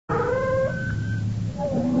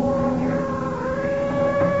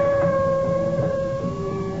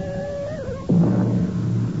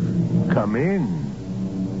Come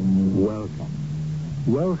in. Welcome.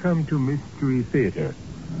 Welcome to Mystery Theater.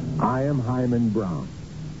 I am Hyman Brown.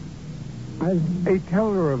 As a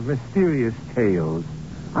teller of mysterious tales,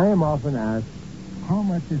 I am often asked, how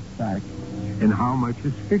much is fact and how much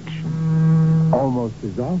is fiction? Almost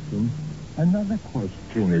as often, another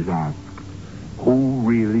question is asked. Who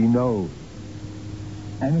really knows?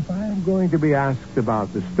 And if I am going to be asked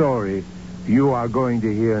about the story you are going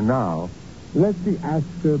to hear now, let the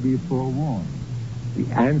asker be forewarned. The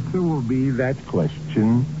answer will be that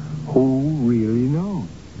question, who really knows?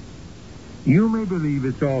 You may believe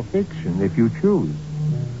it's all fiction if you choose,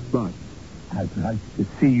 but I'd like to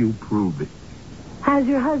see you prove it. Has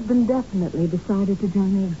your husband definitely decided to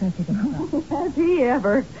join the executive club? Has he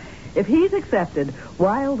ever? If he's accepted,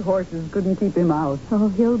 wild horses couldn't keep him out. Oh,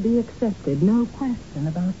 he'll be accepted. No question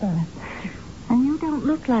about that. And you don't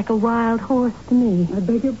look like a wild horse to me. I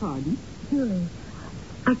beg your pardon? Julie,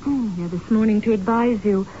 I came here this morning to advise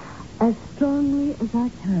you as strongly as I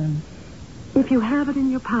can. If you have it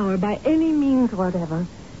in your power, by any means whatever,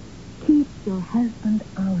 keep your husband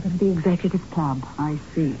out of the executive club. I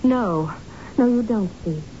see. No, you don't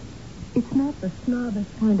see. It's not the snobbish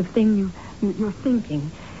kind of thing you're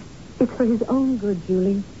thinking. It's for his own good,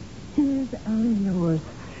 Julie. His and yours.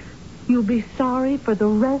 You'll be sorry for the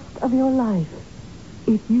rest of your life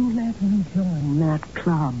if you let him join that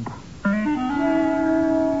club.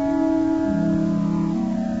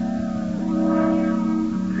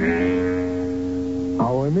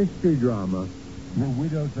 Our mystery drama, The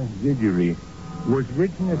Widow's Auxiliary, was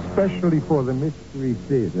written especially for the Mystery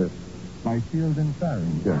Theater by Fielden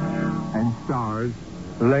Farrington and stars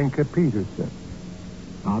Lenka Peterson.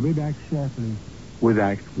 I'll be back shortly with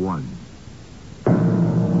Act One.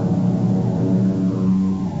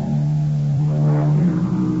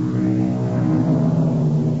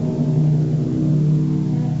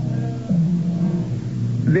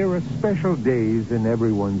 There are special days in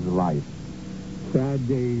everyone's life. Sad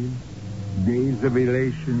days, days of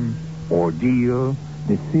elation, ordeal,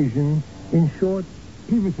 decision, in short,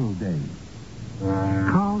 pivotal days.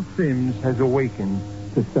 Carl Sims has awakened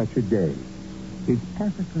to such a day. His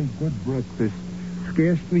perfectly good breakfast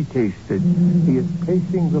scarcely tasted, he is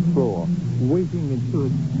pacing the floor, waiting until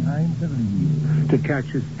it's time to leave to catch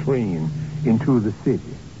his train into the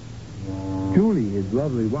city. Julie, his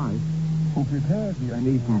lovely wife, who prepared the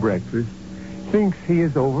uneaten breakfast, thinks he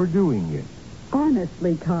is overdoing it.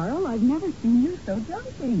 Honestly, Carl, I've never seen you so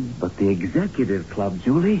jumpy. But the executive club,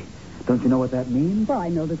 Julie, don't you know what that means? Well, I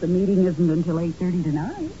know that the meeting isn't until 8:30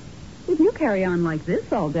 tonight. If you carry on like this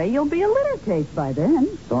all day, you'll be a litter case by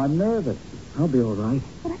then. So I'm nervous. I'll be all right.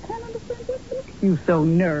 But I can't understand what makes you so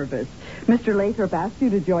nervous. Mr. Lathrop asked you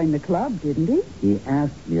to join the club, didn't he? He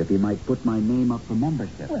asked me if he might put my name up for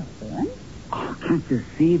membership. Well, then. Oh, can't you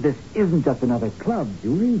see? This isn't just another club,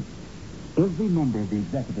 Julie. Every member of the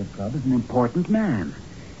executive club is an important man.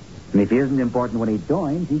 And if he isn't important when he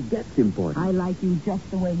joins, he gets important. I like you just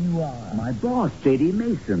the way you are. My boss, J.D.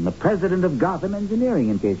 Mason, the president of Gotham Engineering,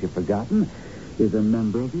 in case you've forgotten, is a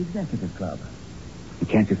member of the executive club.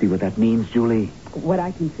 Can't you see what that means, Julie? What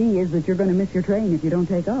I can see is that you're going to miss your train if you don't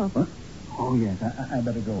take off. Huh? Oh, yes, I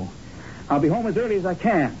better go. I'll be home as early as I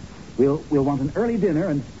can. We'll want an early dinner,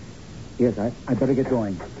 and... Yes, I better get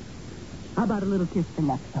going. How about a little kiss for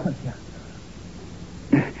luck? Oh, yeah.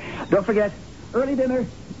 Don't forget, early dinner.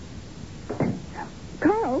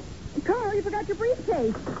 Carl, you forgot your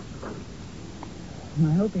briefcase.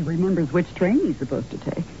 I hope he remembers which train he's supposed to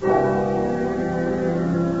take.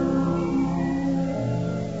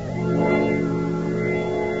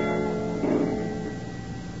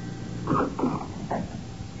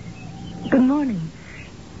 Good morning.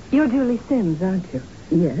 You're Julie Sims, aren't you?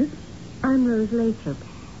 Yes. I'm Rose Lathrop.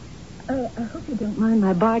 I hope you don't mind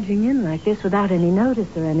my barging in like this without any notice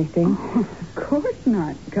or anything. Oh, of course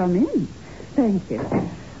not. Come in. Thank you.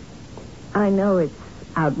 I know it's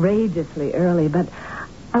outrageously early, but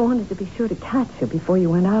I wanted to be sure to catch you before you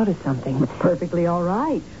went out or something. It's perfectly all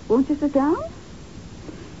right. Won't you sit down?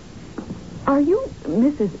 Are you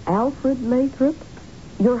Mrs. Alfred Lathrop?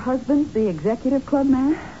 Your husband's the executive club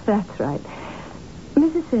man? That's right.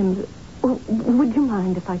 Mrs. Sims, would you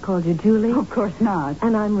mind if I called you Julie? Of course not.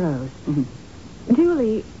 And I'm Rose. Mm-hmm.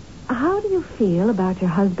 Julie, how do you feel about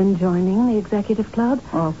your husband joining the executive club?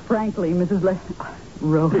 Oh, frankly, Mrs.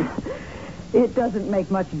 Rose, it doesn't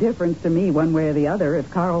make much difference to me one way or the other.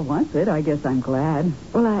 If Carl wants it, I guess I'm glad.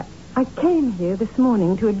 Well, I came here this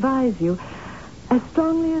morning to advise you, as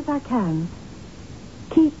strongly as I can,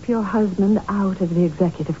 keep your husband out of the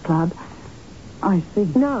executive club. I see.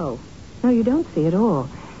 No, you don't see at all.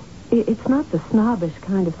 It's not the snobbish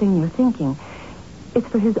kind of thing you're thinking. It's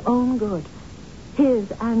for his own good.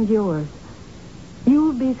 His and yours.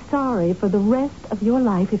 You'll be sorry for the rest of your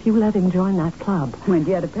life if you let him join that club. And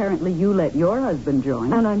yet apparently you let your husband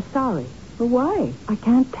join. And I'm sorry. Well, why? I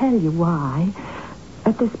can't tell you why.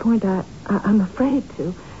 At this point, I'm afraid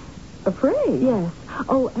to. Afraid? Yes.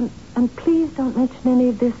 Oh, and please don't mention any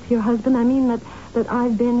of this to your husband. I mean that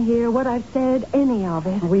I've been here, what I've said, any of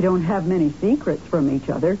it. We don't have many secrets from each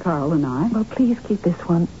other, Carl and I. Well, please keep this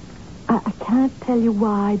one. I can't tell you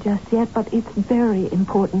why just yet, but it's very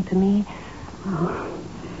important to me.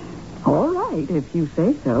 All right, if you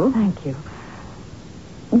say so. Thank you.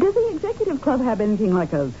 Does the executive club have anything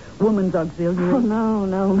like a woman's auxiliary? Oh, no,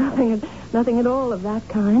 nothing at all of that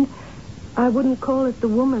kind. I wouldn't call it the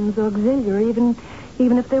woman's auxiliary,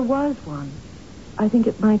 even if there was one. I think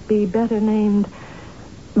it might be better named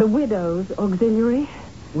the widow's auxiliary.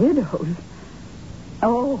 Widows?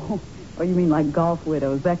 Oh, you mean like golf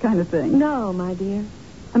widows, that kind of thing? No, my dear.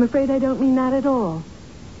 I'm afraid I don't mean that at all.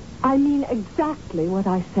 I mean exactly what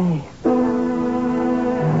I say.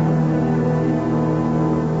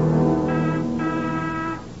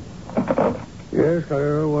 Yes,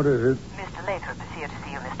 Clara, what is it? Mr. Lathrop is here to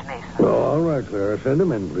see you, Mr. Mason. Oh, all right, Clara. Send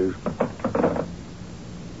him in, please.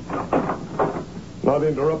 Not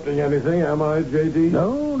interrupting anything, am I, J.D.?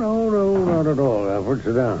 No, not at all, Alfred.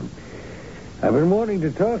 Sit down. I've been wanting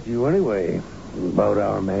to talk to you anyway about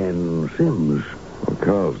our man Sims. Oh,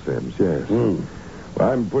 Carl Sims, yes. Well,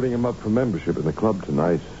 I'm putting him up for membership in the club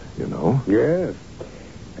tonight, you know. Yes.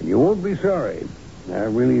 And you won't be sorry. I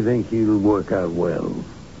really think he'll work out well.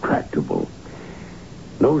 Tractable.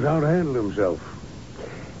 Knows how to handle himself.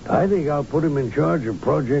 I think I'll put him in charge of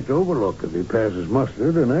Project Overlook if he passes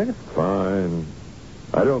muster tonight. Fine.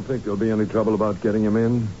 I don't think there'll be any trouble about getting him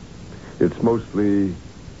in. It's mostly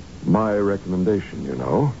my recommendation, you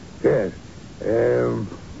know. Yes.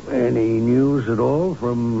 Any news at all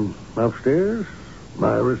from upstairs?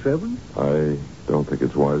 Myra 7? I don't think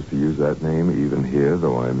it's wise to use that name even here,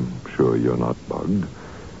 though I'm sure you're not bugged.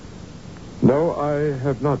 No, I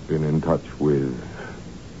have not been in touch with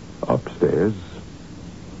upstairs.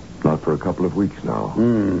 Not for a couple of weeks now.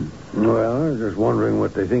 Well, I was just wondering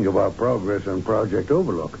what they think of our progress on Project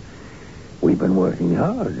Overlook. We've been working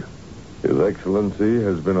hard. His Excellency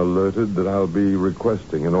has been alerted that I'll be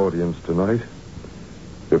requesting an audience tonight.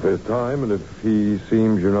 If there's time and if he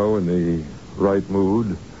seems, you know, in the right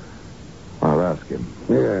mood, I'll ask him.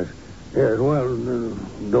 Yes, well,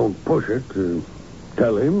 don't push it.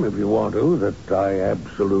 Tell him, if you want to, that I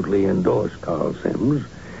absolutely endorse Carl Sims.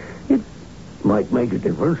 It might make a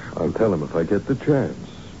difference. I'll tell him if I get the chance.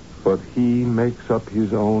 But he makes up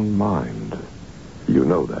his own mind. You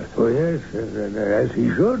know that. Oh, yes, as he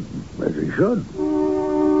should. As he should.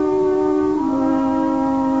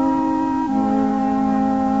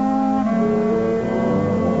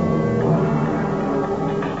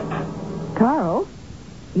 Carl,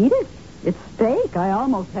 eat it. It's steak. I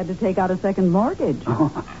almost had to take out a second mortgage.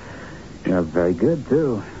 Oh, you're very good,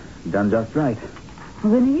 too. Done just right.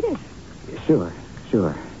 Well, then eat it. Sure.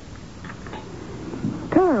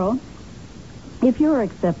 Carl, if you're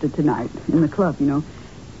accepted tonight in the club, you know,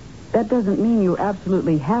 that doesn't mean you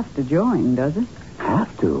absolutely have to join, does it?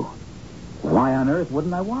 Have to? Why on earth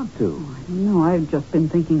wouldn't I want to? I don't know. I've just been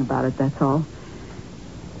thinking about it, that's all.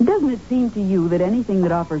 Doesn't it seem to you that anything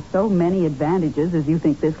that offers so many advantages as you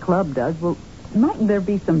think this club does, well, mightn't there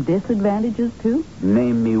be some disadvantages, too?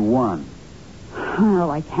 Name me one. Well,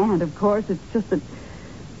 I can't, of course. It's just that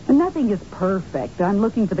nothing is perfect. I'm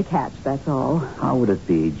looking for the catch, that's all. How would it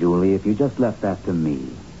be, Julie, if you just left that to me?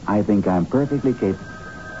 I think I'm perfectly capable.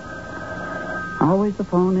 Always the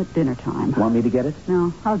phone at dinner time. Want me to get it?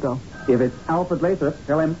 No, I'll go. If it's Alfred Lathrop,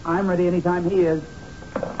 tell him I'm ready anytime he is.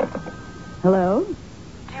 Hello?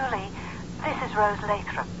 Julie, this is Rose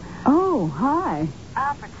Lathrop. Oh, hi.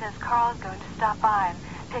 Alfred says Carl's going to stop by and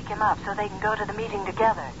pick him up so they can go to the meeting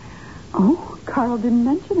together. Oh, Carl didn't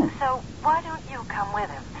mention it. So why don't you come with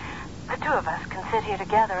him? The two of us can sit here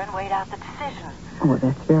together and wait out the decision. Oh,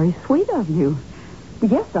 that's very sweet of you.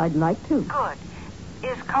 Yes, I'd like to. Good.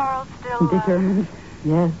 Is Carl still... Determined?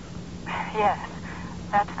 Yes. Yes,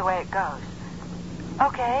 that's the way it goes.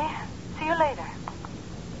 Okay, see you later.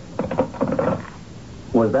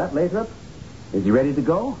 Was that Lathrop? Is he ready to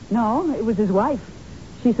go? No, it was his wife.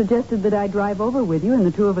 She suggested that I drive over with you, and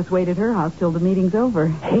the two of us wait at her house till the meeting's over.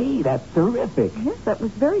 Hey, that's terrific. Yes, that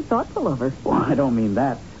was very thoughtful of her. Well, I don't mean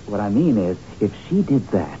that. What I mean is, if she did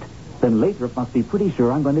that, then Lathrop must be pretty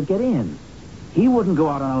sure I'm going to get in. He wouldn't go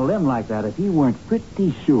out on a limb like that if he weren't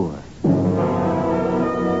pretty sure.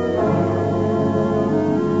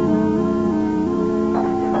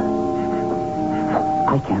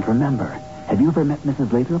 I can't remember. Have you ever met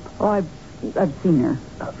Mrs. Lathrop? Oh, I've seen her.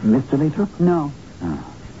 Mr. Lathrop? No.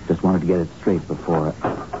 Just wanted to get it straight before...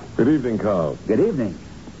 Good evening, Carl. Good evening.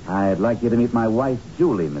 I'd like you to meet my wife,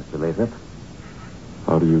 Julie, Mr. Lathrop.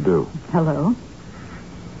 How do you do? Hello.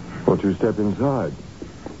 Won't you step inside?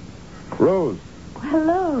 Rose.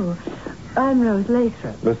 Hello. I'm Rose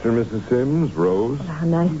Lathrop. Mr. and Mrs. Sims, Rose. How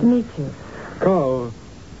nice to meet you. Carl,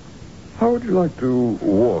 how would you like to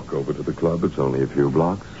walk over to the club? It's only a few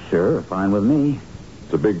blocks. Sure, fine with me.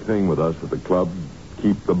 It's a big thing with us at the club.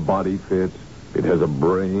 Keep the body fit. It has a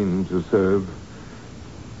brain to serve.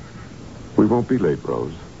 We won't be late,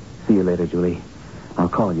 Rose. See you later, Julie. I'll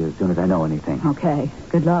call you as soon as I know anything. Okay.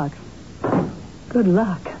 Good luck. Good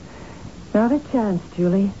luck. Not a chance,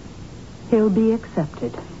 Julie. He'll be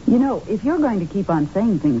accepted. You know, if you're going to keep on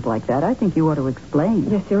saying things like that, I think you ought to explain.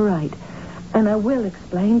 Yes, you're right. And I will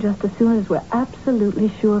explain just as soon as we're absolutely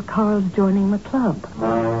sure Carl's joining the club.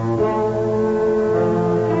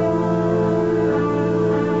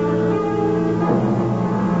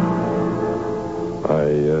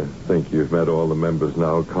 I think you've met all the members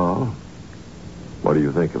now, Carl. What do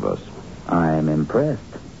you think of us? I'm impressed.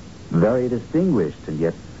 Very distinguished and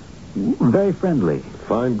yet very friendly.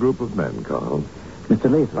 Fine group of men, Carl. Mr.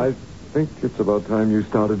 Lathrop. I think it's about time you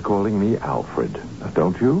started calling me Alfred.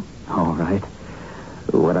 Don't you? All right.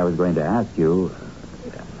 What I was going to ask you,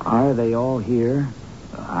 are they all here?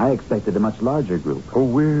 I expected a much larger group. Oh,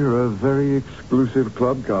 we're a very exclusive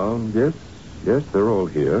club, Carl. Yes, they're all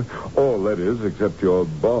here. All, that is, except your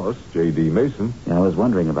boss, J.D. Mason. Yeah, I was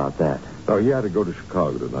wondering about that. Oh, he had to go to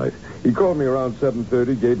Chicago tonight. He called me around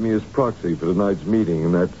 7:30, gave me his proxy for tonight's meeting,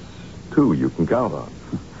 and that's 2 you can count on.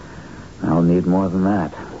 I'll need more than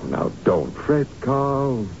that. Now, don't fret,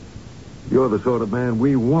 Carl. You're the sort of man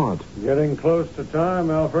we want. Getting close to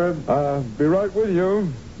time, Alfred. Be right with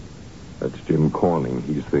you. That's Jim Corning.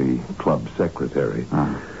 He's the club secretary.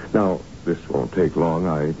 Now, this won't take long,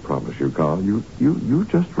 I promise you, Carl. You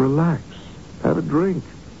just relax. Have a drink.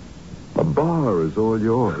 A bar is all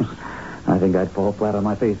yours. I think I'd fall flat on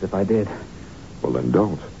my face if I did. Well, then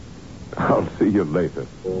don't. I'll see you later.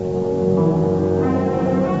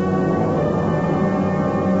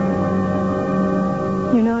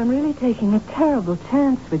 You know, I'm really taking a terrible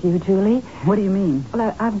chance with you, Julie. What do you mean?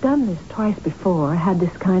 Well, I've done this twice before. I had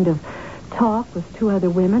this kind of talk with 2 other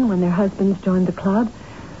women when their husbands joined the club.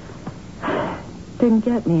 Didn't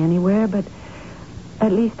get me anywhere, but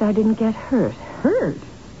at least I didn't get hurt. Hurt?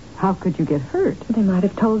 How could you get hurt? They might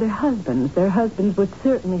have told their husbands. Their husbands would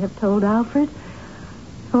certainly have told Alfred.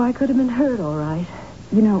 Oh, I could have been hurt, all right.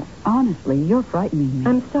 You know, honestly, you're frightening me.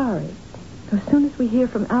 I'm sorry. As soon as we hear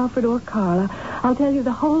from Alfred or Carla, I'll tell you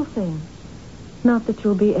the whole thing. Not that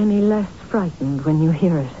you'll be any less frightened when you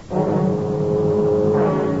hear it.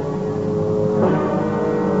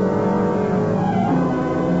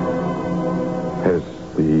 Has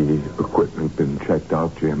the equipment been checked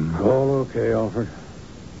out, Jim? All okay, Alfred.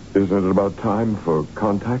 Isn't it about time for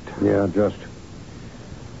contact? Yeah, just.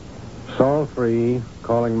 Sol 3,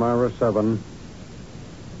 calling Myra 7.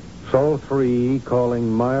 Sol 3,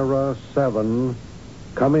 calling Myra 7.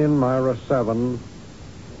 Come in, Myra 7.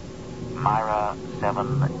 Myra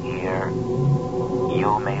 7 here.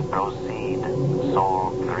 You may proceed,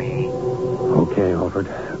 Sol 3. Okay, Alfred.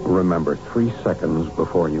 Remember, 3 seconds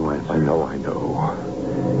before you answer. I know.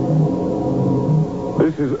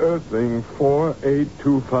 This is Earthling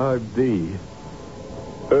 4825D.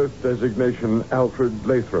 Earth designation Alfred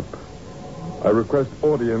Lathrop. I request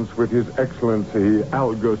audience with His Excellency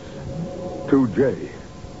Algus 2J.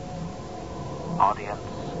 Audience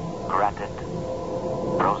granted.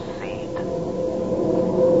 Proceed.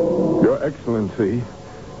 Your Excellency,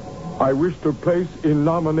 I wish to place in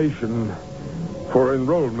nomination for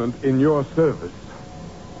enrollment in your service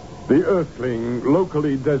the Earthling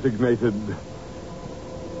locally designated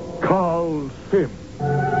Carl Sim.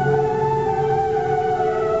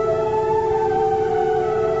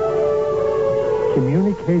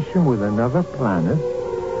 Communication with another planet,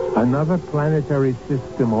 another planetary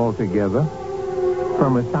system altogether,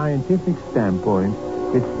 from a scientific standpoint,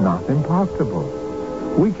 it's not impossible.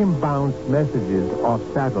 We can bounce messages off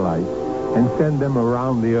satellites and send them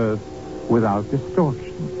around the Earth without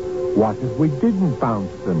distortion. What if we didn't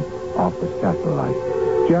bounce them off a satellite?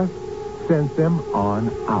 Just sent them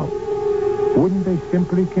on out. Wouldn't they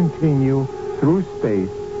simply continue through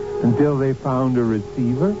space until they found a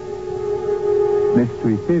receiver?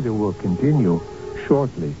 Mystery Theater will continue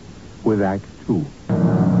shortly with Act 2.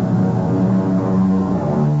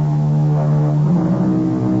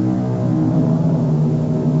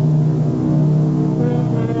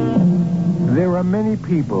 There are many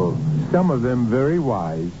people, some of them very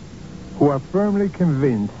wise, who are firmly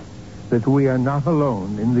convinced that we are not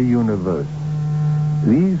alone in the universe.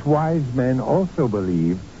 These wise men also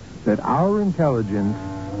believe that our intelligence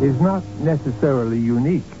is not necessarily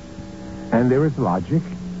unique, and there is logic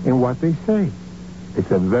in what they say.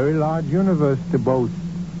 It's a very large universe to boast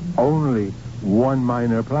only one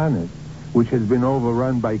minor planet, which has been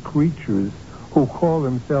overrun by creatures who call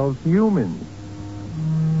themselves humans.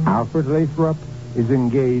 Alfred Lathrop is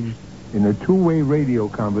engaged in a two-way radio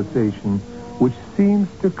conversation which seems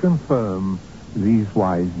to confirm these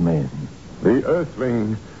wise men. The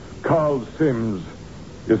Earthling, Carl Sims,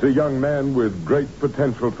 is a young man with great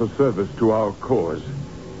potential for service to our cause.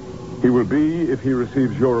 He will be, if he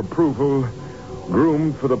receives your approval,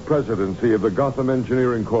 groomed for the presidency of the Gotham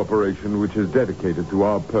Engineering Corporation, which is dedicated to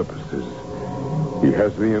our purposes. He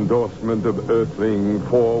has the endorsement of Earthling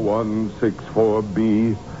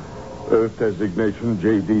 4164B, Earth designation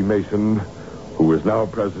J.D. Mason, who is now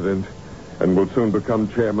president and will soon become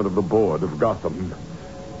chairman of the board of Gotham.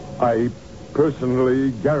 I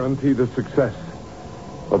personally guarantee the success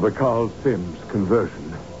of the Carl Sims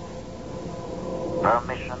conversion.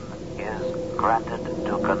 Permission is granted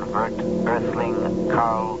to convert Earthling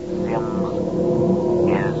Carl Sims.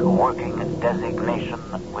 His working designation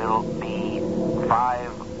will be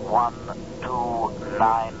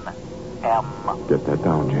 5129M. Get that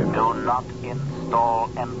down, Jim. Do not install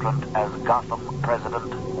entrant as Gotham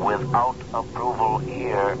president without approval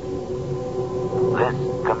here. This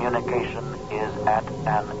communication is at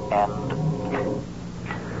an end.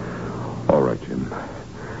 All right, Jim.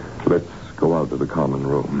 Let's go out to the common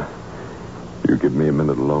room. You give me a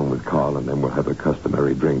minute alone with Carl, and then we'll have a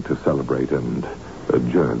customary drink to celebrate and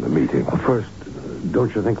adjourn the meeting. First,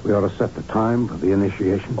 don't you think we ought to set the time for the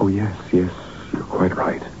initiation? Oh, yes. You're quite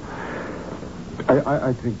right.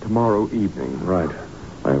 I think tomorrow evening. Right.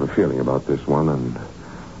 I have a feeling about this one, and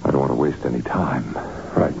I don't want to waste any time.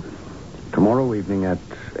 Right. Tomorrow evening at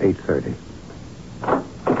 8:30.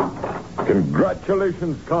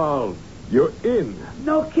 Congratulations, Carl. You're in.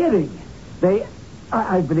 No kidding.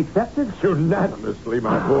 I've been accepted? Unanimously,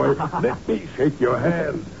 my boy. Let me shake your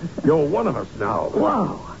hand. You're one of us now.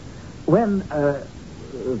 Wow. When,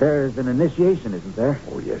 there's an initiation, isn't there?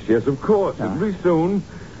 Oh, yes, of course. It'll be soon.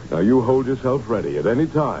 Now, you hold yourself ready at any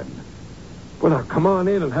time. Well, now, come on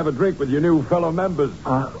in and have a drink with your new fellow members.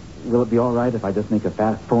 Will it be all right if I just make a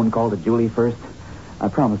fast phone call to Julie first? I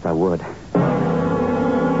promised I would.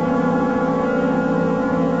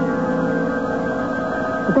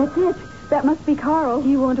 That's it. That must be Carl.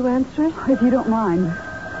 You want to answer it? If you don't mind.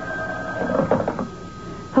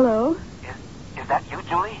 Hello? Is that you,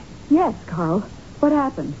 Julie? Yes, Carl. What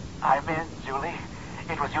happened? I'm in, Julie.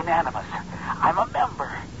 It was unanimous. I'm a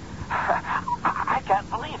member. I can't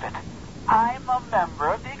believe it. I'm a member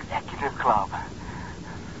of the executive club.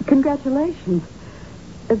 Congratulations.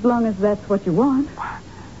 As long as that's what you want.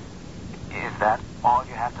 Is that all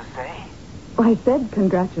you have to say? Well, I said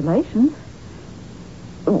congratulations.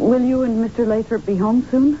 Will you and Mr. Lathrop be home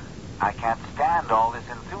soon? I can't stand all this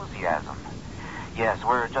enthusiasm. Yes,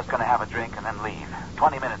 we're just going to have a drink and then leave.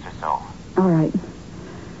 20 minutes or so. All right.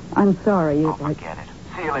 I'm sorry. Oh, forget it.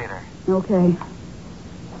 See you later. Okay.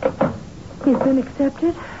 He's been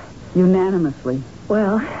accepted? Unanimously.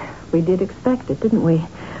 Well, we did expect it, didn't we?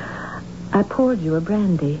 I poured you a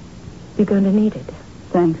brandy. You're going to need it.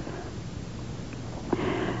 Thanks.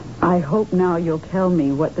 I hope now you'll tell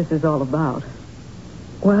me what this is all about.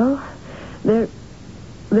 Well, they're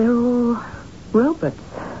all robots.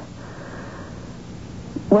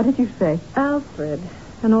 What did you say? Alfred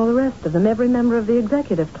and all the rest of them, every member of the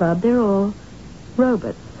executive club, they're all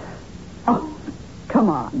robots. Oh, come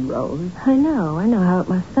on, Rose. I know how it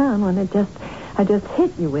must sound when I just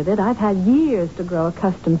hit you with it. I've had years to grow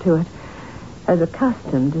accustomed to it. As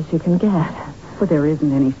accustomed as you can get. But there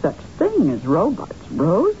isn't any such thing as robots,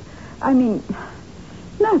 Rose. I mean,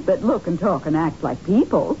 not that look and talk and act like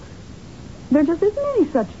people. There just isn't any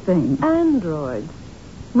such thing. Androids.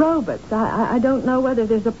 Robots. I don't know whether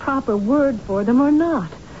there's a proper word for them or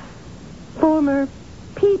not. Former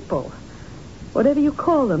people. Whatever you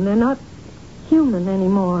call them, they're not human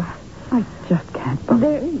anymore. I just can't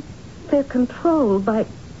believe. They're controlled by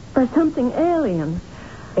something alien.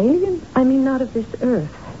 Alien? I mean, not of this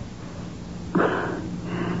earth.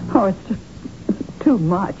 Oh, it's just too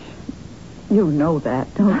much. You know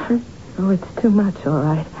that, don't you? Oh, it's too much, all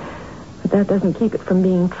right. But that doesn't keep it from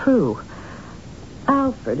being true.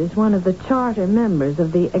 Alfred is one of the charter members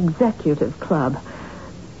of the executive club.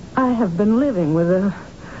 I have been living with a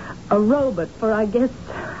robot for, I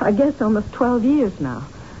guess almost 12 years now.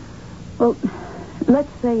 Well,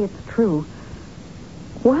 let's say it's true.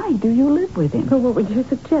 Why do you live with him? Well, what would you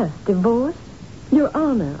suggest? Divorce? Your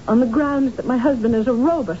Honor, on the grounds that my husband is a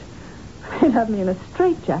robot. He'd have me in a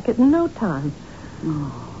straitjacket in no time.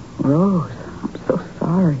 Oh, Rose, I'm so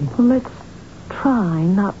sorry. Well, let's try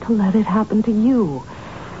not to let it happen to you.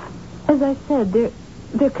 As I said,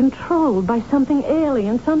 they're controlled by something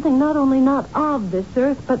alien, something not only not of this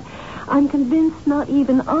earth, but I'm convinced not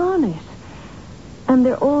even on it. And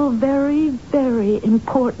they're all very, very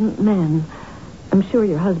important men. I'm sure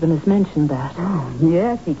your husband has mentioned that. Oh,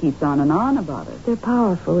 yes, he keeps on and on about it. They're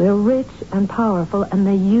powerful. They're rich and powerful, and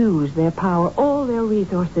they use their power, all their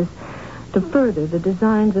resources, to further the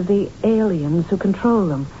designs of the aliens who control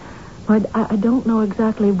them. I don't know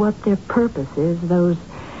exactly what their purpose is, those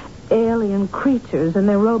alien creatures and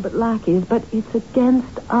their robot lackeys, but it's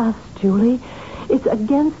against us, Julie. It's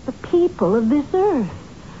against the people of this earth.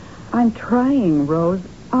 I'm trying, Rose.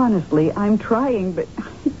 Honestly, I'm trying, but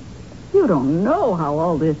you don't know how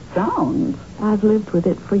all this sounds. I've lived with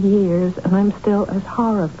it for years, and I'm still as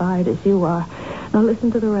horrified as you are. Now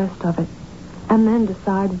listen to the rest of it, and then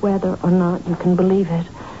decide whether or not you can believe it.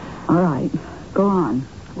 All right, go on.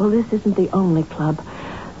 Well, this isn't the only club.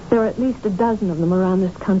 There are at least a dozen of them around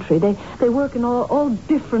this country. They work in all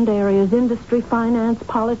different areas: industry, finance,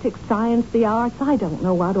 politics, science, the arts. I don't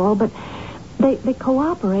know what all, but they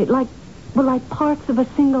cooperate like parts of a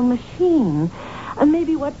single machine. And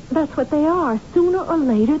maybe that's what they are. Sooner or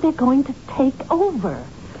later, they're going to take over.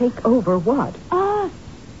 Take over what? Us.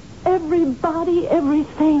 Everybody,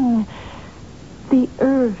 everything. The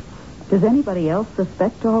earth. Does anybody else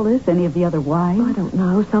suspect all this? Any of the other wives? I don't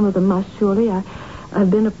know. Some of them must, surely.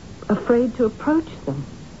 I've been afraid to approach them.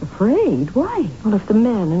 Afraid? Why? Well, if the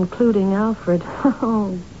men, including Alfred,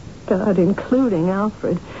 oh, God, including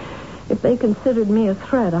Alfred, if they considered me a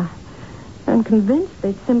threat, I'm convinced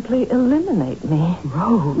they'd simply eliminate me.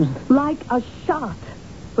 Rose. Like a shot,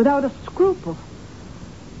 without a scruple.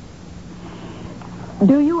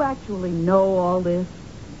 Do you actually know all this?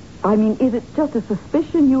 I mean, is it just a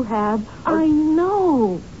suspicion you have? I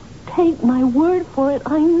know. Take my word for it,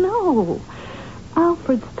 I know.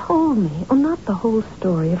 Alfred's told me. Oh, not the whole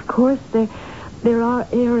story. Of course, there are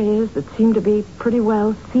areas that seem to be pretty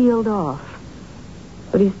well sealed off.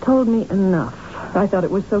 But he's told me enough. I thought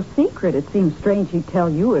it was so secret. It seems strange he'd tell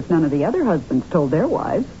you if none of the other husbands told their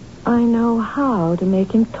wives. I know how to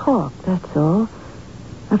make him talk, that's all.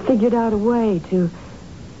 I figured out a way to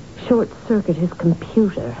short-circuit his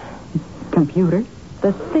computer. Computer?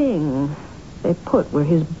 The thing they put where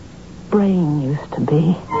his brain used to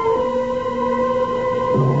be.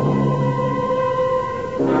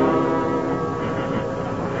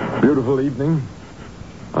 Beautiful evening.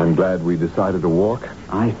 I'm glad we decided to walk.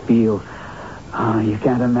 I feel... you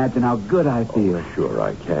can't imagine how good I feel. Sure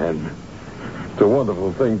I can. It's a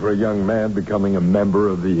wonderful thing for a young man becoming a member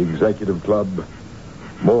of the executive club.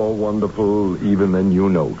 More wonderful even than you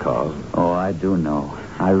know, Carl. Oh, I do know.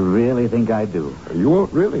 I really think I do. You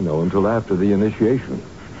won't really know until after the initiation.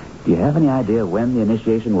 Do you have any idea when the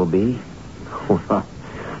initiation will be? Well,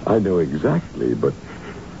 I know exactly, but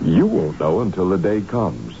you won't know until the day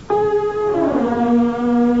comes.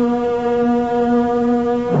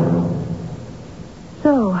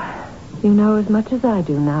 So, you know as much as I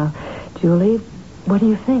do now. Julie, what do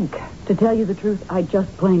you think? To tell you the truth, I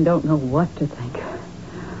just plain don't know what to think.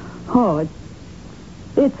 Oh,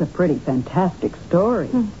 it's a pretty fantastic story.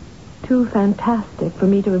 Too fantastic for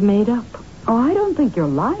me to have made up. Oh, I don't think you're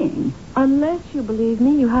lying. Unless you believe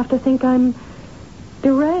me, you have to think I'm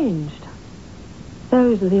deranged.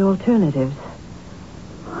 Those are the alternatives.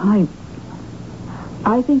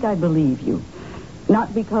 I think I believe you.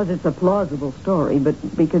 Not because it's a plausible story, but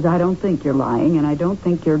because I don't think you're lying, and I don't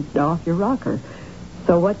think you're off your rocker.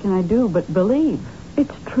 So what can I do but believe?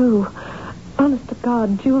 It's true. Honest to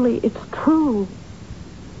God, Julie, it's true.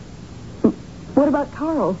 What about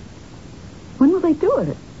Carl? When will they do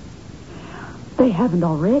it? They haven't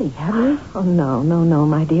already, have they? Oh, no,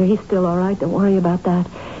 my dear. He's still all right. Don't worry about that.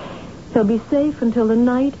 He'll be safe until the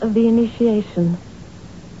night of the initiation.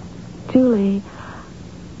 Julie,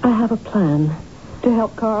 I have a plan. To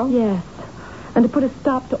help Carl? Yes. And to put a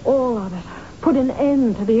stop to all of it. Put an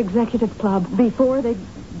end to the executive club. Before they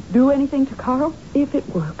do anything to Carl? If it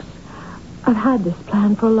works. I've had this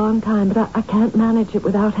plan for a long time, but I can't manage it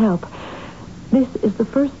without help. This is the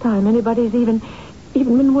first time anybody's even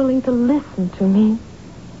been willing to listen to me.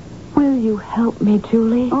 Will you help me,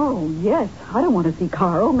 Julie? Oh, yes. I don't want to see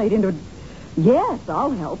Carl made into... Yes,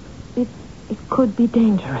 I'll help. It could be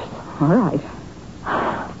dangerous. All right.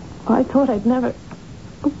 I thought I'd never...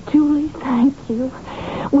 Oh, Julie, thank you.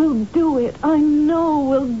 We'll do it. I know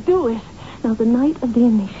we'll do it. Now, the night of the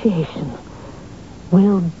initiation.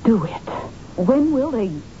 We'll do it. When will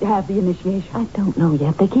they have the initiation? I don't know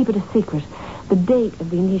yet. They keep it a secret. The date of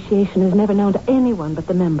the initiation is never known to anyone but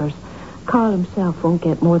the members. Carl himself won't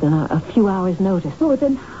get more than a few hours' notice. Oh,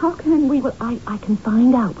 then how can we... Well, I can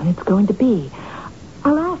find out when it's going to be.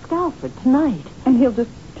 I'll ask Alfred tonight. And he'll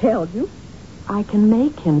just tell you? I can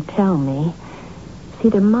make him tell me. See,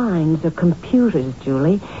 their minds are computers,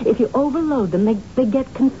 Julie. If you overload them, they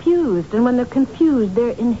get confused. And when they're confused,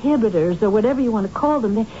 their inhibitors, or whatever you want to call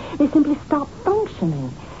them, they simply stop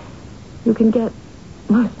functioning. You can get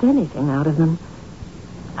most anything out of them.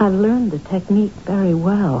 I've learned the technique very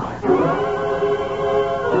well.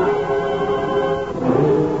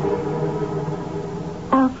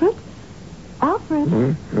 Alfred? Alfred?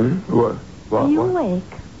 What? Are you awake?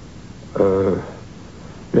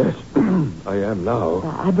 Yes, I am now.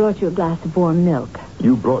 I brought you a glass of warm milk.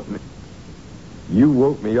 You woke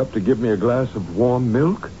me up to give me a glass of warm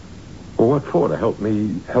milk? Well, what for? To help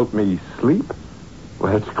me sleep?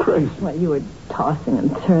 Well, that's crazy. Well, you were tossing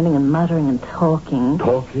and turning and muttering and talking.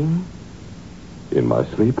 Talking? In my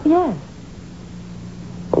sleep? Yes.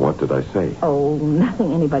 Well, what did I say? Oh,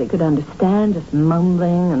 nothing anybody could understand, just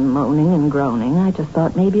mumbling and moaning and groaning. I just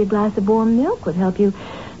thought maybe a glass of warm milk would help you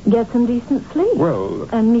get some decent sleep. Well...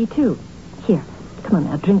 And me, too. Here, come on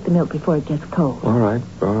now, drink the milk before it gets cold. All right,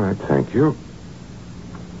 thank you.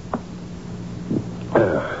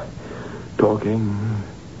 Talking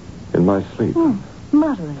in my sleep.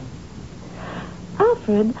 Muttering.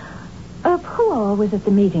 Alfred, who all was at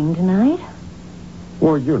the meeting tonight?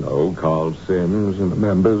 Well, you know, Carl Sims and the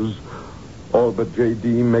members, all but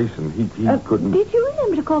J.D. Mason. He couldn't... Did you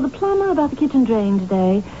remember to call the plumber about the kitchen drain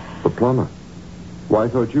today? The plumber? Well, I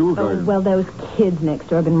thought you were going to... Well, those kids next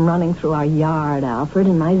door have been running through our yard, Alfred,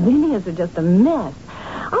 and my zinnias are just a mess.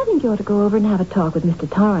 I think you ought to go over and have a talk with Mr.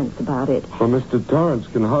 Torrance about it. Well, Mr. Torrance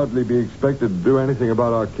can hardly be expected to do anything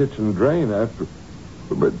about our kitchen drain after...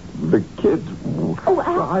 But the kids... Oh,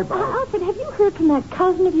 Alfred, have you heard from that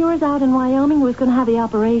cousin of yours out in Wyoming who was going to have the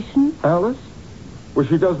operation? Alice? Well,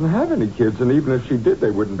 she doesn't have any kids, and even if she did,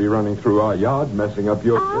 they wouldn't be running through our yard, messing up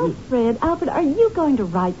your... Alfred, are you going to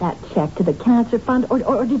write that check to the cancer fund,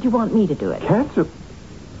 or did you want me to do it? Cancer?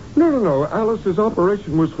 No. Alice's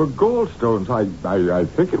operation was for gallstones. I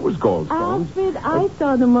think it was gallstones. Alfred, I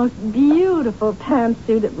saw the most beautiful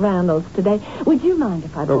pantsuit at Randall's today. Would you mind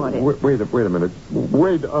if I bought it? Wait a minute.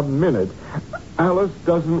 Wait a minute. Alice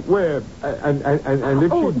doesn't wear... And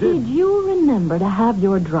if she did you remember to have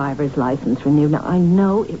your driver's license renewed? Now, I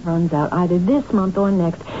know it runs out either this month or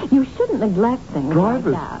next. You shouldn't neglect things like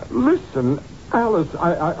that. Listen, Alice,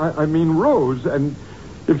 I mean Rose, and...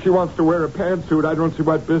 If she wants to wear a pantsuit, I don't see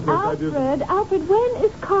what business I do. Alfred, when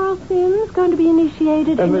is Carl Sims going to be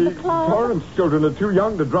initiated into the club? And the Torrance children are too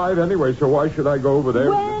young to drive anyway, so why should I go over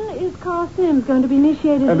there? When is Carl Sims going to be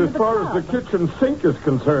initiated into the club? And as far as the kitchen sink is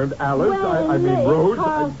concerned, Alice, I mean When Rose... is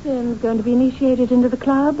Carl Sims going to be initiated into the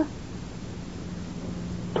club?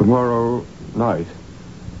 Tomorrow night.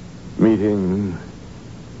 Meeting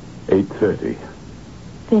 8:30.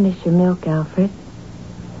 Finish your milk, Alfred.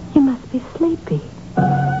 You must be sleepy.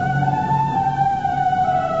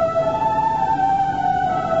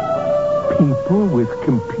 People with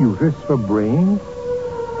computers for brains?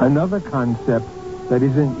 Another concept that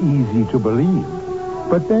isn't easy to believe.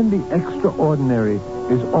 But then the extraordinary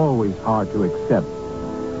is always hard to accept.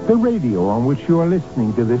 The radio on which you are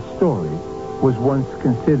listening to this story was once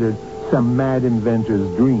considered some mad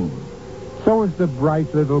inventor's dream. So is the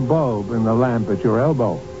bright little bulb in the lamp at your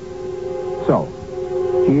elbow. So,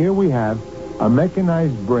 here we have a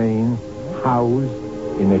mechanized brain housed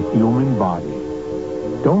in a human body.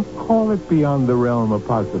 Don't call it beyond the realm of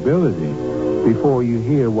possibility before you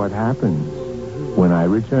hear what happens when I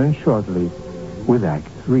return shortly with Act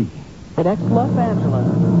 3. That's Los Angeles.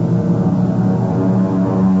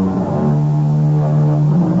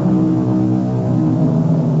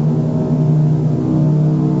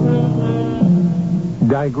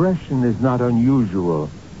 Digression is not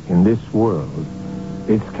unusual in this world.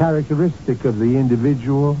 It's characteristic of the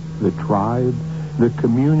individual, the tribe, the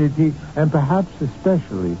community, and perhaps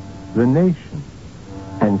especially the nation.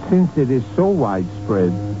 And since it is so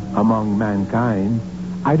widespread among mankind,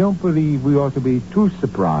 I don't believe we ought to be too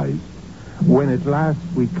surprised when at last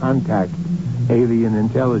we contact alien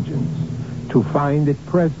intelligence to find it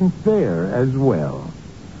present there as well.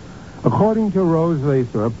 According to Rose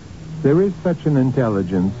Lathrop, there is such an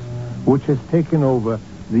intelligence which has taken over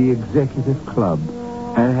the executive club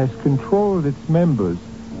and has controlled its members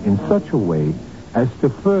in such a way as to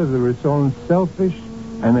further its own selfish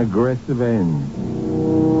and aggressive ends.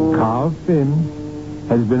 Carl Sims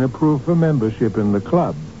has been approved for membership in the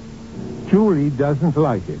club. Julie doesn't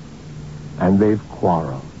like it, and they've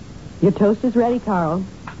quarreled. Your toast is ready, Carl.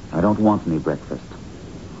 I don't want any breakfast.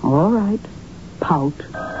 All right. Pout.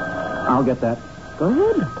 I'll get that. Go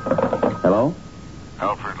ahead. Hello?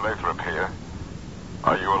 Alfred Lathrop here.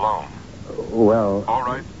 Are you alone? Well, All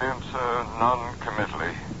right, answer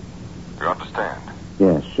non-committally. You understand?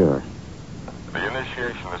 yes, sure. The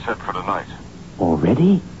initiation is set for tonight.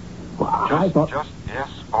 Already? Well, I thought... Just yes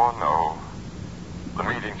or no. The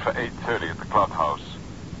meeting's for 8:30 at the clubhouse.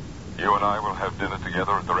 You and I will have dinner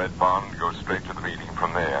together at the Red Barn and go straight to the meeting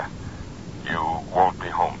from there. You won't be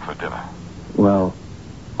home for dinner. Well,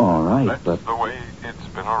 all right, That's but... the way it's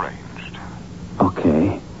been arranged.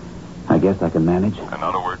 Okay. I guess I can manage. And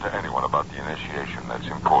not a word to anyone about the initiation. That's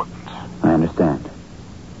important. I understand.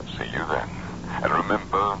 See you then. And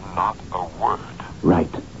remember, not a word. Right.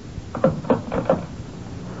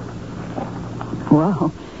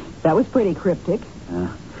 Well, that was pretty cryptic.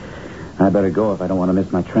 I better go if I don't want to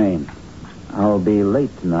miss my train. I'll be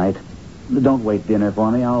late tonight. Don't wait dinner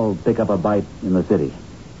for me. I'll pick up a bite in the city.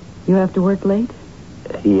 You have to work late?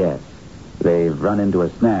 Yes. They've run into a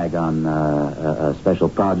snag on a special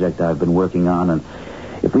project I've been working on, and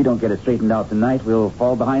if we don't get it straightened out tonight, we'll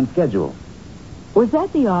fall behind schedule. Was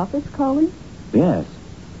that the office calling? Yes.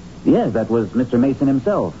 Yes, that was Mr. Mason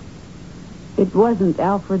himself. It wasn't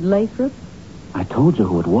Alfred Lathrop? I told you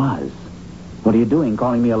who it was. What are you doing,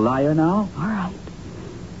 calling me a liar now? All right.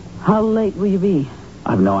 How late will you be?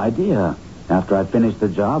 I've no idea. After I finish the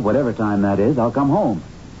job, whatever time that is, I'll come home.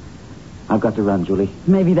 I've got to run, Julie.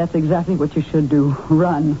 Maybe that's exactly what you should do.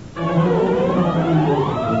 Run.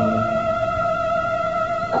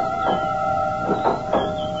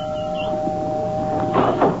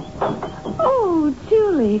 Oh,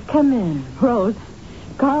 Julie, come in. Rose,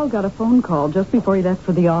 Carl got a phone call just before he left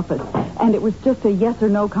for the office. And it was just a yes or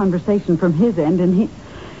no conversation from his end, and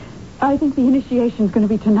I think the initiation's going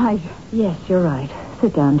to be tonight. Yes, you're right.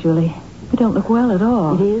 Sit down, Julie. You don't look well at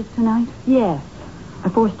all. It is tonight? Yes. I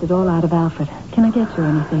forced it all out of Alfred. Can I get you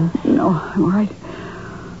anything? No, I'm all right.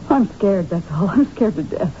 I'm scared, that's all. I'm scared to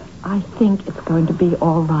death. I think it's going to be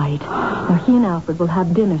all right. Now, he and Alfred will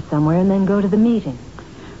have dinner somewhere and then go to the meeting.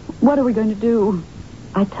 What are we going to do?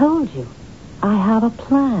 I told you. I have a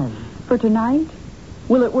plan. For tonight?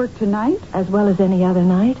 Will it work tonight? As well as any other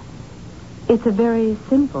night. It's a very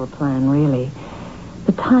simple plan, really.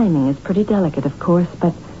 The timing is pretty delicate, of course,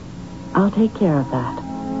 but I'll take care of that.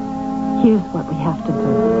 Here's what we have to do.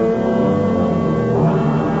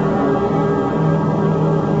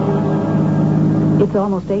 It's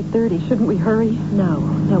almost 8:30. Shouldn't we hurry? No,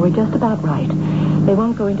 we're just about right. They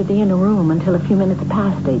won't go into the inner room until a few minutes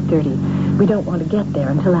past 8:30. We don't want to get there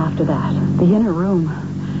until after that. The inner room.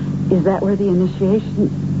 Is that where the initiation...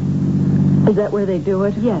 Is that where they do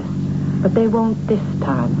it? Yes, but they won't this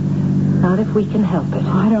time. Not if we can help it.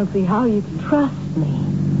 I don't see how you can... Trust me.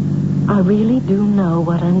 I really do know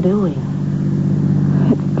what I'm doing.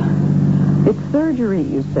 It's surgery,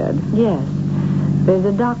 you said. Yes. There's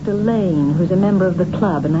a Dr. Lane who's a member of the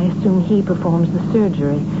club, and I assume he performs the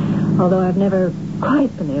surgery, although I've never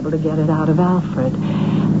quite been able to get it out of Alfred.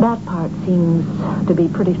 That part seems to be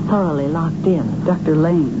pretty thoroughly locked in. Dr.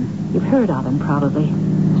 Lane. You've heard of him, probably.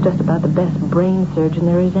 He's just about the best brain surgeon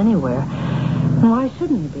there is anywhere. And why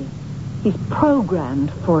shouldn't he be? He's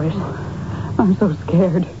programmed for it. I'm so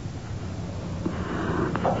scared.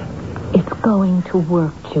 It's going to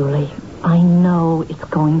work, Julie. I know it's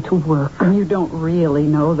going to work. And you don't really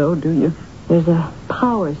know, though, do you? There's a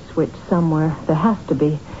power switch somewhere. There has to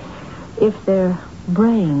be. If their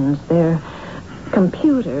brains, their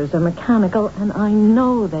computers are mechanical, and I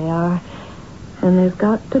know they are, then there's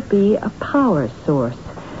got to be a power source.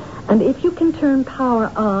 And if you can turn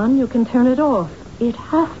power on, you can turn it off. It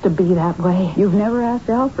has to be that way. You've never asked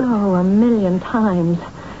Alfred? Oh, 1,000,000 times.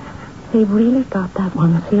 They've really got that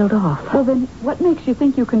one sealed off. Well, then what makes you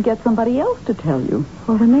think you can get somebody else to tell you?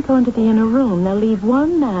 Well, when they go into the inner room, they'll leave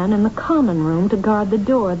one man in the common room to guard the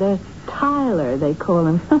door. The Tyler, they call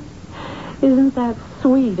him. Isn't that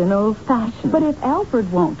sweet and old-fashioned? But if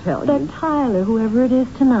Alfred won't tell That you... Tyler, whoever it is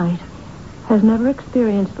tonight, has never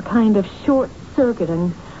experienced the kind of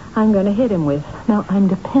short-circuiting I'm going to hit him with. Now, I'm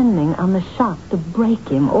depending on the shock to break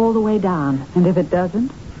him all the way down. And if it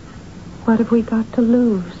doesn't? What have we got to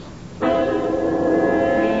lose?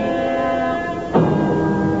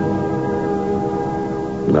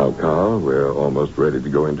 Now, Carl, we're almost ready to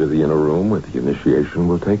go into the inner room where the initiation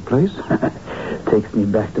will take place. Takes me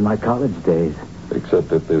back to my college days. Except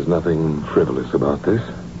that there's nothing frivolous about this.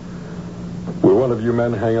 Will one of you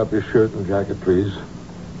men hang up your shirt and jacket, please?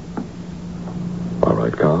 All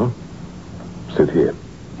right, Carl. Sit here.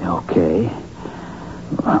 Okay.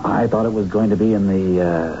 I thought it was going to be in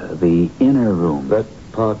the inner room. That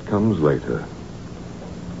part comes later.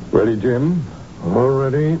 Ready, Jim? All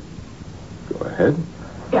ready? Go ahead.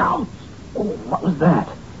 Ouch! Oh, what was that?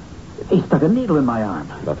 He stuck a needle in my arm.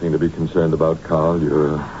 Nothing to be concerned about, Carl.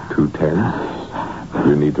 You're too tense.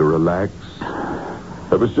 You need to relax.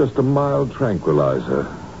 That was just a mild tranquilizer.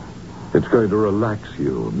 It's going to relax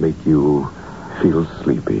you, make you feel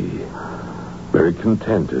sleepy, very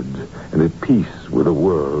contented, and at peace with the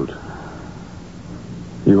world.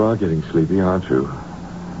 You are getting sleepy, aren't you?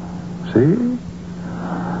 See?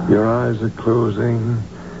 Your eyes are closing,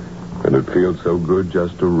 and it feels so good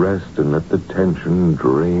just to rest and let the tension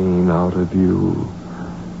drain out of you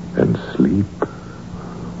and sleep.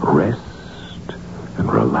 Rest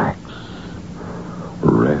and relax.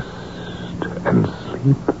 Rest and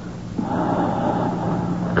sleep.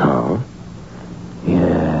 Carl?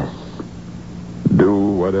 Yes. Do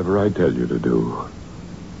whatever I tell you to do.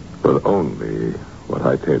 But only what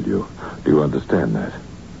I tell you. Do you understand that?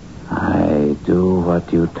 I do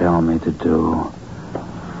what you tell me to do,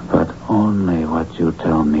 but only what you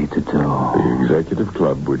tell me to do. The executive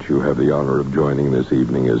club, which you have the honor of joining this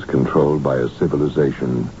evening, is controlled by a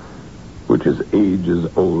civilization which is ages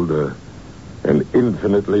older and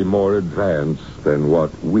infinitely more advanced than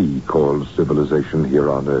what we call civilization here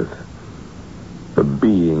on Earth. The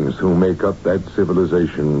beings who make up that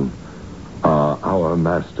civilization are our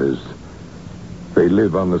masters. They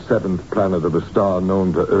live on the 7th planet of a star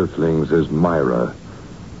known to Earthlings as Myra.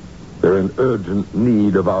 They're in urgent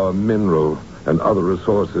need of our mineral and other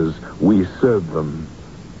resources. We serve them.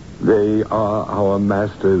 They are our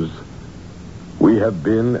masters. We have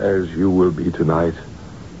been, as you will be tonight,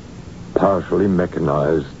 partially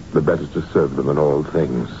mechanized, the better to serve them in all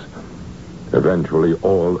things. Eventually,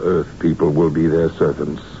 all Earth people will be their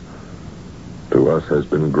servants. To us has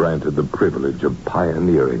been granted the privilege of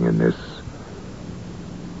pioneering in this.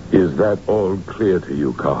 Is that all clear to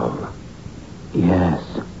you, Carl? Yes.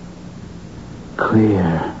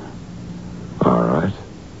 Clear. All right.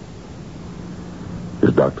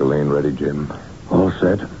 Is Dr. Lane ready, Jim? All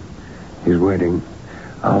set. He's waiting.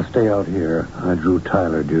 I'll stay out here. I drew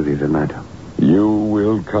Tyler duty tonight. You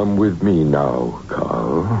will come with me now,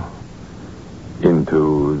 Carl.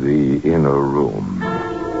 Into the inner room.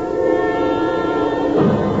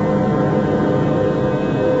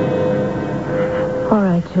 All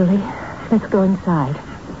right, Julie. Let's go inside.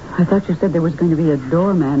 I thought you said there was going to be a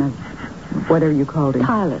doorman, of whatever you called him.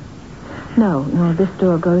 Tyler. No, this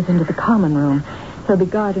door goes into the common room. He'll be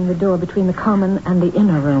guarding the door between the common and the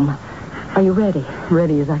inner room. Are you ready?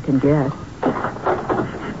 Ready as I can get.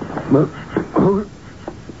 But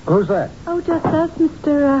who's that? Oh, just us,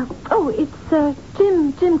 Mr.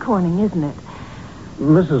 It's Jim Corning, isn't it?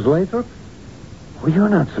 Mrs. Lathrop? Well, you're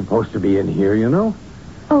not supposed to be in here, you know.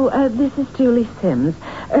 Oh, this is Julie Sims.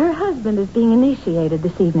 Her husband is being initiated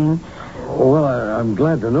this evening. Well, I'm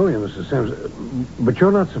glad to know you, Mrs. Sims. But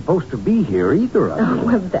you're not supposed to be here either, I Oh, mean.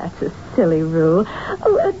 well, that's a silly rule.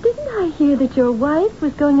 Oh, didn't I hear that your wife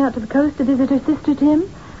was going out to the coast to visit her sister, Jim?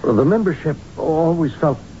 Well, the membership always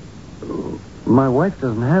felt... My wife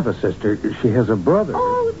doesn't have a sister. She has a brother.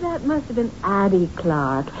 Oh, that must have been Addie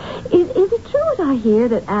Clark. Is it true what I hear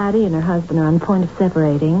that Addie and her husband are on the point of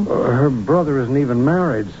separating? Her brother isn't even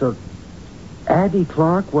married, so... Addie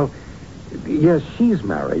Clark? Well, yes, she's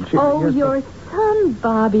married. Your son,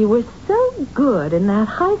 Bobby, was so good in that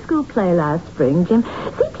high school play last spring, Jim.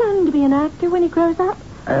 Is he planning to be an actor when he grows up?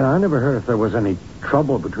 And I never heard if there was any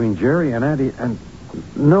trouble between Jerry and Addie. And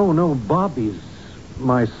no, Bobby's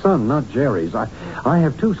my son, not Jerry's. I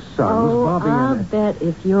have two sons, Bobby I'll and... bet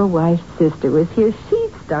if your wife's sister was here,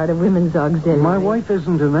 she'd start a women's auxiliary. My wife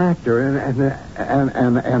isn't an actor, and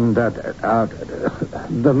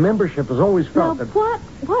the membership has always felt now, that...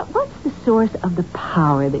 What's the source of the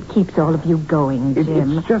power that keeps all of you going,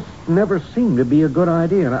 Jim? It's just never seemed to be a good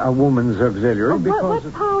idea, a woman's auxiliary, because...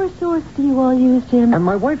 What power source do you all use, Jim? And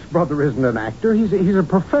my wife's brother isn't an actor. He's a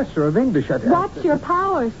professor of English. What's your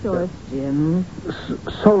power source, Jim?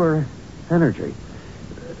 Solar energy.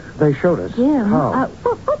 They showed us. Jim, how.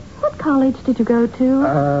 what college did you go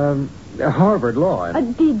to? Harvard Law.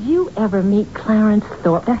 Did you ever meet Clarence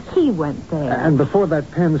Thorpe? Now, he went there. And before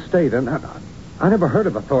that, Penn State. And I never heard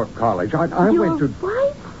of a Thorpe College. I went to... Your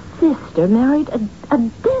wife's sister married a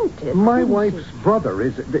dentist. My wife's brother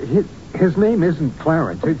is... His name isn't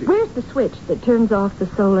Clarence. Where's the switch that turns off the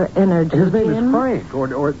solar energy, His name Jim? is Frank.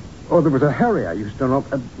 Or there was a Harry I used to know.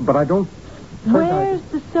 But I don't... Where's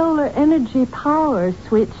the solar energy power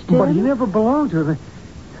switch, Jim? But he never belonged to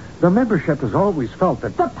the membership has always felt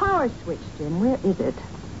that... The power switch, Jim. Where is it?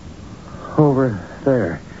 Over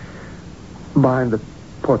there. Behind the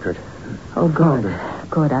portrait. Oh, good.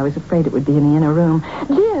 Good. I was afraid it would be in the inner room.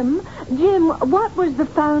 Jim, what was the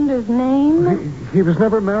founder's name? He was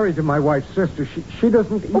never married to my wife's sister. She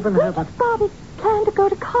doesn't even have a... Bobby plan to go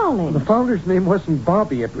to college? The founder's name wasn't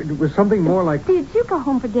Bobby. It was something more like... Did you go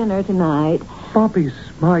home for dinner tonight? Bobby's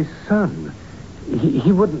my son.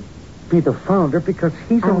 He wouldn't be the founder because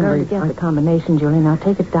he's I'm only... going to get the combination, Julie. Now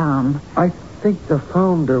take it down. I think the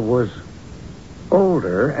founder was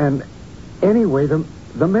older, and anyway, the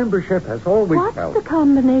membership has always What's felt... the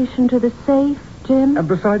combination to the safe, Jim? And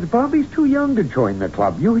besides, Bobby's too young to join the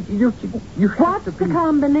club. You have What's to be... the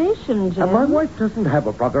combination, Jim? And my wife doesn't have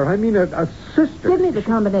a brother. I mean, a sister. Give me the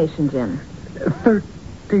combination, Jim.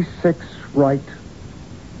 36 right,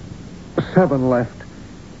 7 left,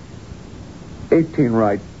 18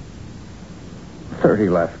 right, 30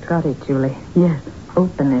 left. Got it, Julie. Yes.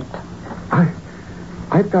 Open it.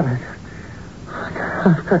 I've got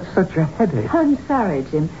such a headache. I'm sorry,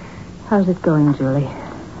 Jim. How's it going, Julie?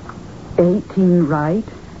 18 right,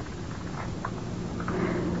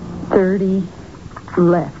 30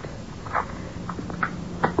 left.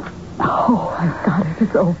 Oh, I've got it.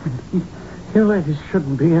 It's open. You ladies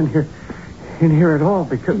shouldn't be in here at all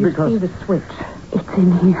because... You see the switch? It's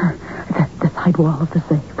in here. The side wall of the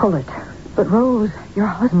safe. Pull it. But, Rose, your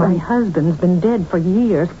husband... My husband's been dead for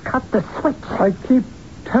years. Cut the switch. I keep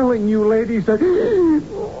telling you ladies that...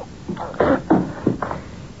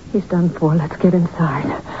 He's done for. Let's get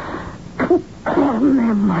inside. Damn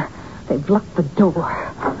them. They've locked the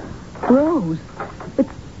door. Rose,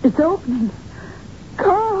 it's opening.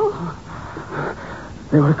 Carl!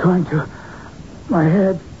 They were going to... My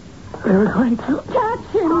head. They were going to... Catch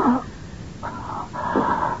him!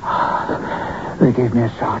 They gave me a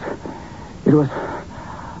shot. It was...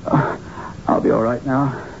 I'll be all right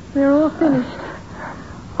now. They're all finished.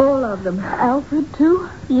 All of them. Alfred, too?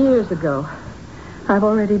 Years ago. I've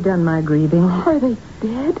already done my grieving. Are they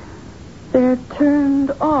dead? They're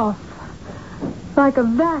turned off. Like a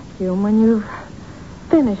vacuum when you've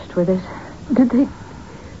finished with it. Did they...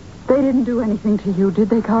 They didn't do anything to you, did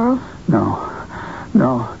they, Carl?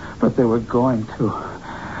 No, but they were going to.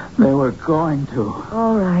 They were going to.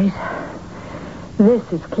 All right. This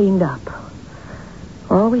is cleaned up.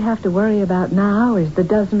 All we have to worry about now is the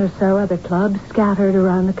dozen or so other clubs scattered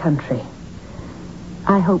around the country.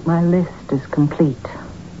 I hope my list is complete.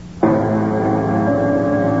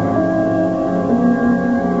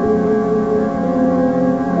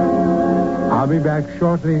 I'll be back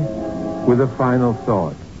shortly with a final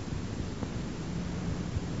thought.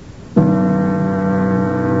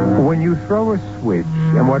 When you throw a switch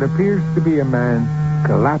and what appears to be a man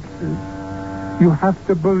collapses, you have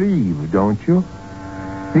to believe, don't you?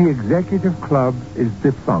 The executive club is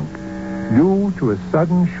defunct due to a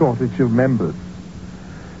sudden shortage of members.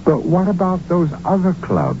 But what about those other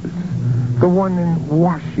clubs? The one in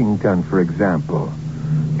Washington, for example,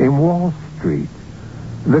 in Wall Street,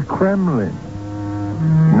 the Kremlin.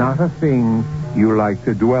 Not a thing you like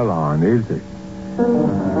to dwell on, is it?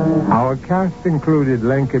 Our cast included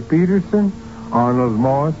Lenka Peterson, Arnold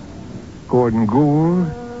Moss, Gordon Gould,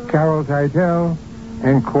 Carol Teitel,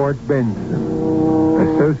 and Court Benson.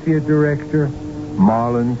 Associate Director,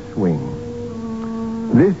 Marlon Swing.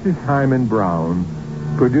 This is Hyman Brown,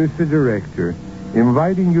 Producer-Director,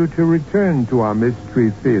 inviting you to return to our Mystery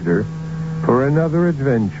Theater for another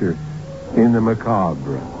adventure in the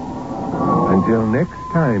macabre. Until next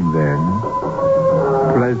time, then,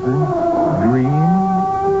 pleasant dreams.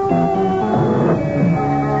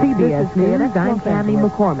 CBS News, I'm Tammy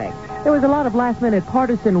McCormick. There was a lot of last-minute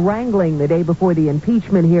partisan wrangling the day before the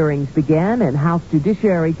impeachment hearings began, and House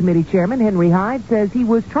Judiciary Committee Chairman Henry Hyde says he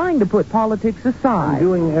was trying to put politics aside. I'm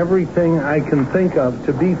doing everything I can think of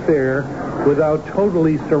to be fair without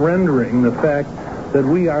totally surrendering the fact that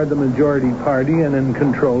we are the majority party and in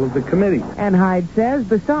control of the committee. And Hyde says,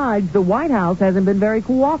 besides, the White House hasn't been very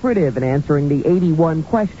cooperative in answering the 81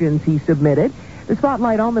 questions he submitted. The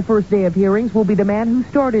spotlight on the first day of hearings will be the man who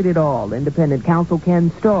started it all, independent counsel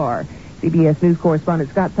Ken Starr. CBS News correspondent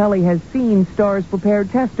Scott Pelley has seen Starr's prepared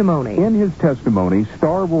testimony. In his testimony,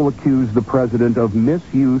 Starr will accuse the president of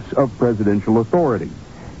misuse of presidential authority.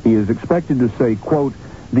 He is expected to say, quote,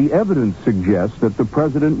 "The evidence suggests that the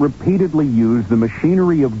president repeatedly used the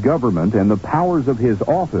machinery of government and the powers of his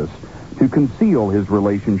office to conceal his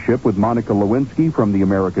relationship with Monica Lewinsky from the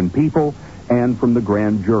American people and from the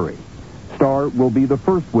grand jury." Starr will be the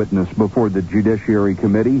first witness before the Judiciary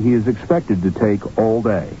Committee. He is expected to take all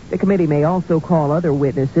day. The committee may also call other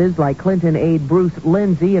witnesses like Clinton aide Bruce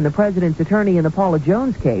Lindsay and the president's attorney in the Paula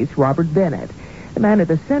Jones case, Robert Bennett. The man at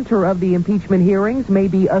the center of the impeachment hearings may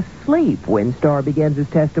be asleep when Starr begins his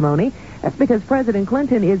testimony. That's because President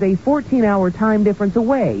Clinton is a 14-hour time difference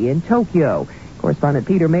away in Tokyo. Correspondent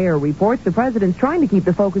Peter Mayer reports the president's trying to keep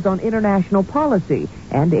the focus on international policy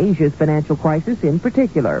and Asia's financial crisis in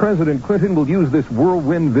particular. President Clinton will use this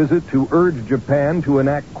whirlwind visit to urge Japan to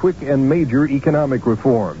enact quick and major economic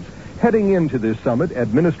reforms. Heading into this summit,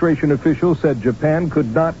 administration officials said Japan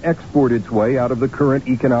could not export its way out of the current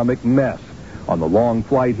economic mess. On the long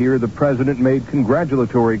flight here, the president made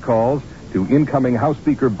congratulatory calls to incoming House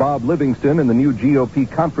Speaker Bob Livingston and the new GOP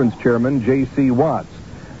conference chairman J.C. Watts.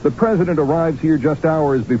 The president arrives here just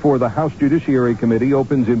hours before the House Judiciary Committee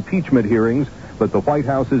opens impeachment hearings, but the White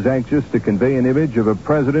House is anxious to convey an image of a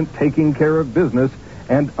president taking care of business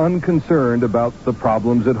and unconcerned about the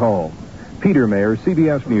problems at home. Peter Mayer,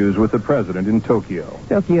 CBS News, with the president in Tokyo.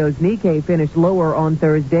 Tokyo's Nikkei finished lower on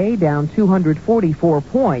Thursday, down 244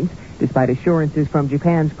 points, despite assurances from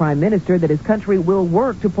Japan's prime minister that his country will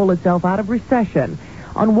work to pull itself out of recession.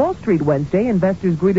 On Wall Street Wednesday, investors greeted